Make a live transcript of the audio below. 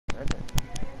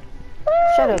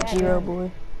up, Giro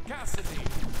boy. Let's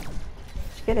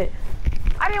get it.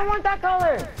 I didn't want that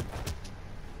color.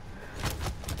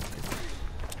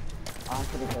 Oh,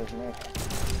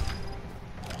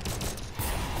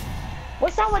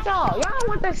 what's up with y'all? Y'all don't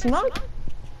want that smoke?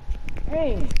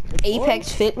 Hey.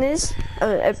 Apex Fitness?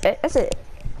 That's it.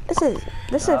 This is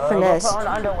finesse. Put on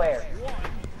underwear.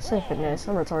 This is finesse.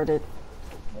 I'm retarded.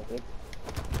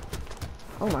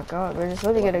 Oh my god, bro. Just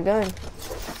let me get a gun.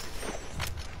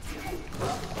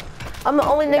 I'm the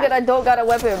only nigga that don't got a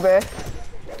weapon, bro.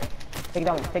 Take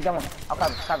that one. Take that one. I'll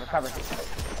cover.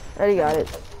 I already got it.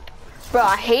 Bro,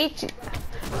 I hate you.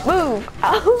 Move.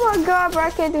 Oh my god, bro.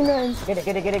 I can't do nothing. Get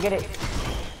it.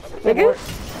 Nigga?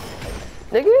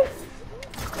 Nigga?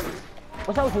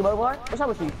 What's up with you, boy? What's up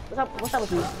with you? What's up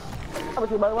with you? What's up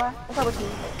with you, boy? What's up with you?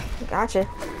 Gotcha.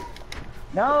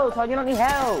 No, so you don't need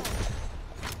help.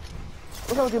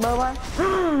 What's up with you, boy?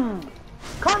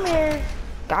 Come here.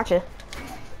 Gotcha.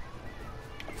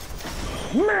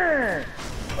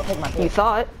 I'll take my You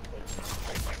thought.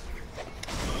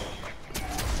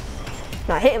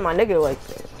 Not hitting my nigga like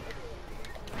that.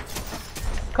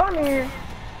 Come here.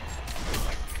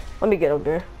 Let me get up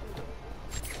there.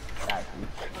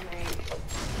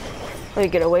 Let me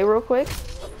get away real quick.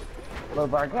 Little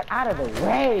bar, get out of the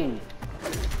way.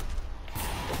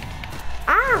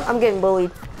 Ah, I'm getting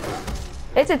bullied.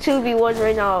 It's a 2v1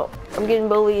 right now. I'm getting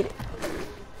bullied.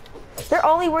 They're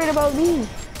only worried about me.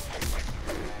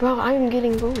 Bro, I am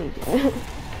getting bullied.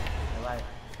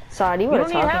 Sorry, you don't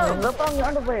need help. Look on your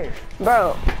underwear.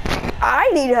 Bro, I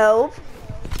need help.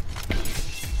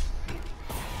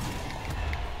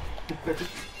 Get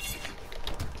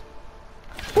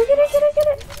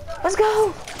it. Let's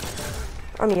go.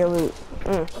 I'm your loot.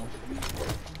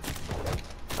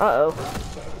 Uh-oh.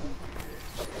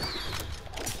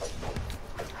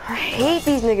 I hate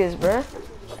these niggas, bruh.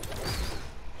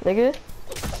 Nigga.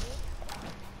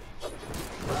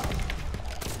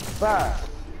 Bruh.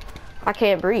 I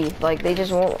can't breathe. Like, they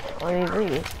just won't let me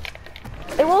breathe.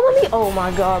 They won't let me. Oh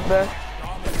my god, bruh.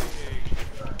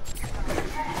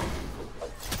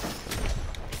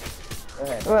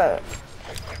 What?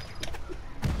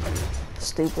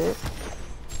 Stupid.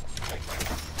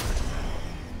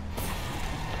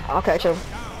 I'll catch him.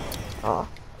 Oh.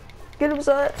 Get him,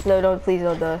 son. No, don't. Please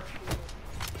don't die.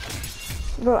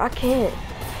 Bro, I can't.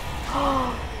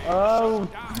 Oh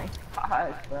my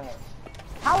gosh, bro.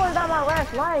 How was that my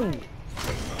last life?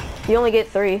 You only get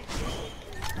 3.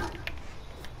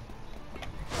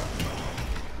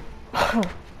 Oh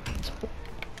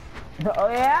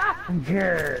yeah?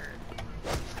 Yeah.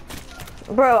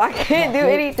 Bro, I can't do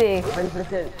anything. Ready for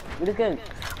this? Ready for this?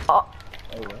 Oh.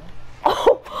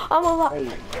 Oh, I'm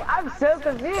alive. Hey, I'm so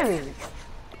confused.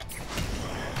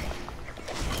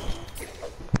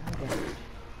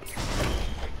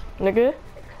 Nigga.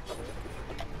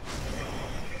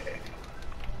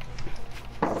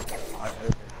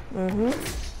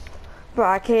 Bro,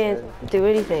 I can't do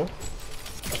anything.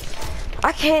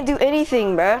 I can't do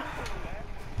anything, bro.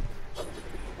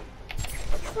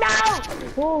 No!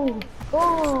 Ooh,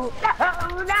 no!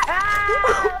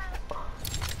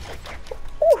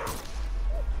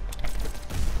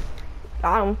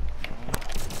 Got him.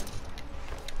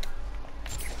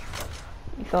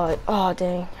 You thought, oh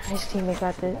dang, his teammate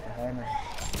got this.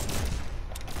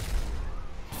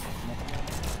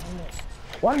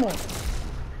 One more.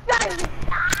 Got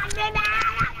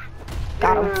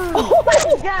him.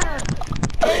 Let's go.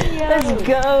 Let's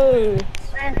go.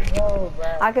 Let's go,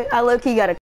 bro. I low-key got a